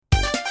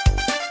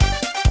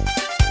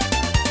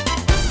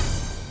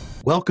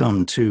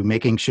Welcome to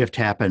Making Shift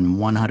Happen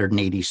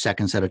 180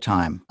 Seconds at a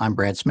Time. I'm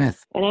Brad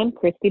Smith. And I'm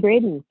Christy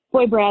Braden.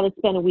 Boy, Brad, it's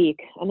been a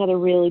week, another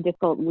really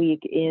difficult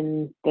week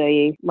in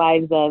the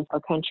lives of our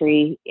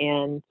country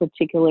and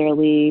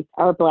particularly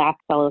our Black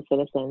fellow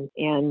citizens.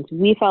 And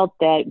we felt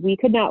that we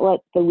could not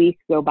let the week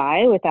go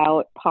by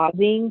without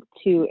pausing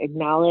to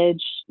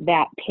acknowledge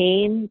that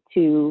pain,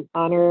 to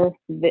honor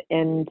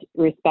and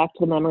respect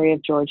the memory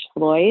of George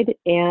Floyd,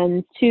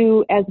 and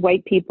to, as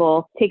white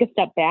people, take a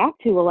step back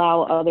to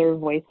allow other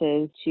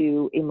voices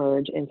to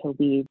emerge and to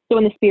lead. So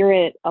in the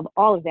spirit of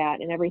all of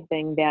that and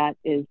everything that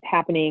is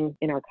happening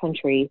in our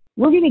country,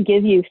 we're going to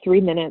give you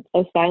 3 minutes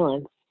of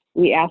silence.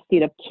 We ask you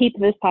to keep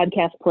this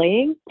podcast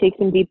playing, take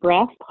some deep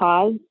breaths,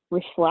 pause,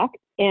 reflect,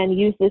 and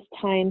use this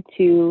time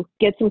to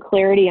get some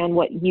clarity on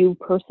what you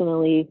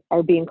personally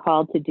are being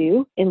called to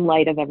do in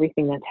light of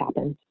everything that's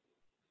happened.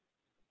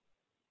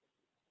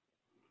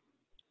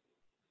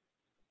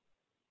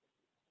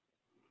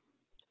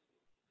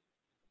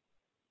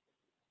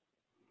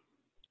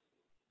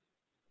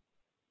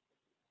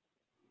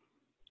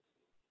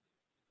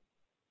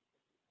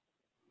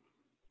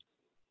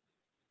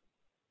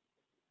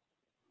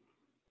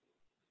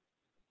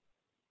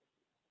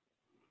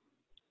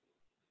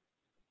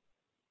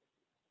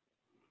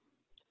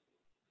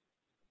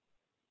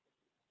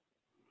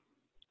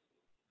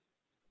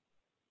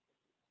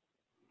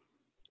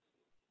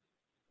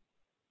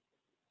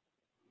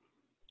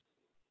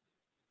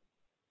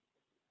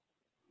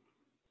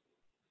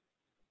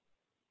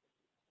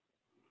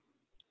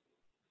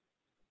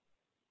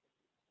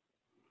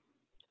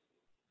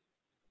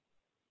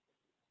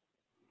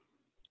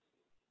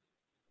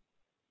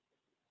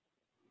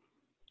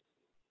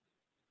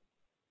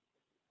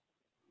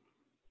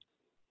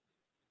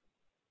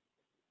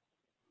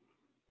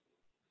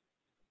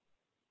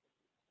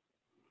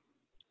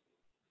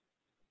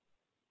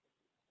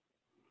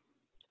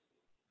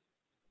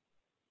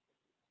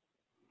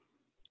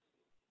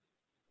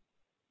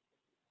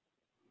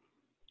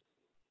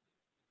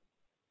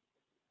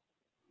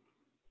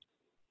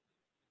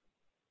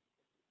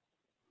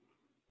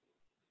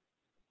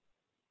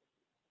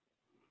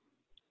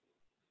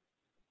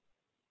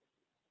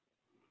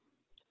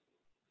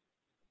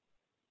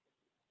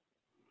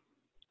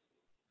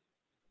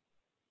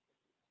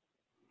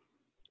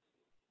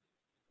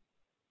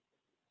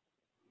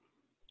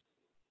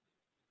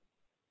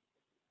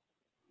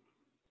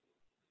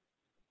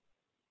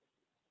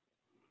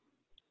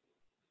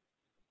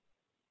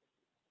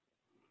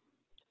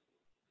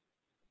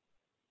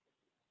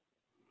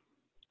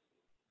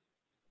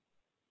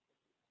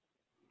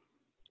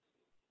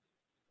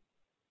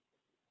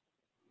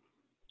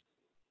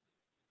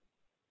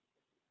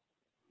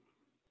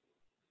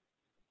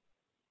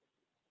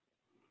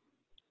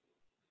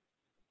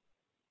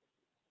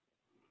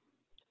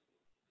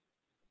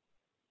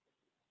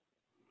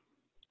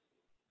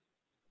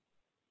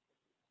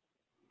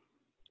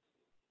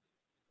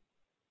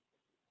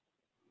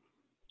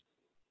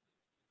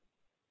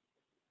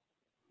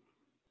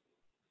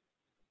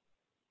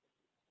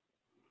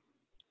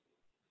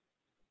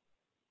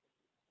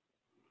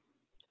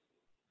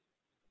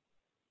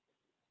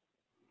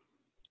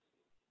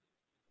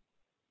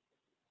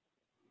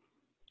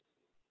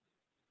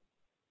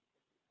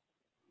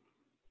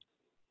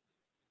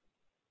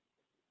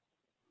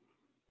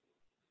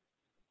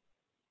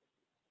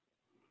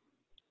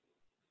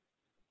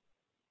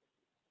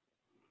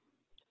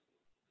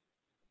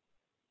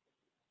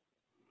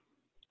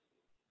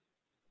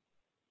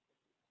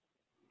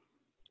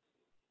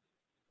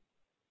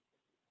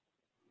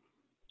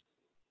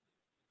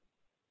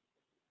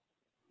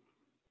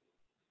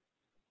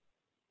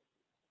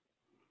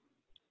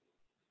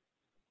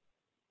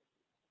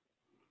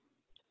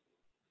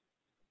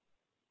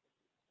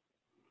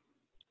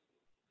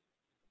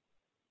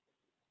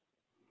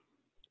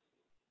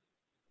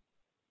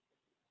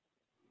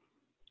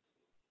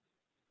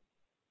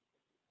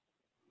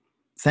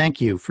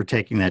 Thank you for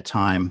taking that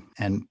time.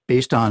 And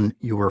based on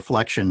your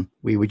reflection,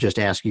 we would just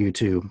ask you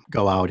to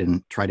go out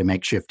and try to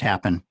make shift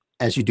happen.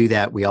 As you do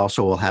that, we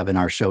also will have in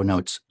our show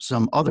notes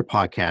some other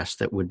podcasts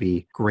that would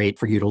be great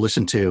for you to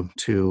listen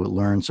to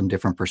learn some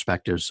different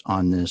perspectives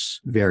on this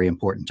very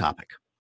important topic.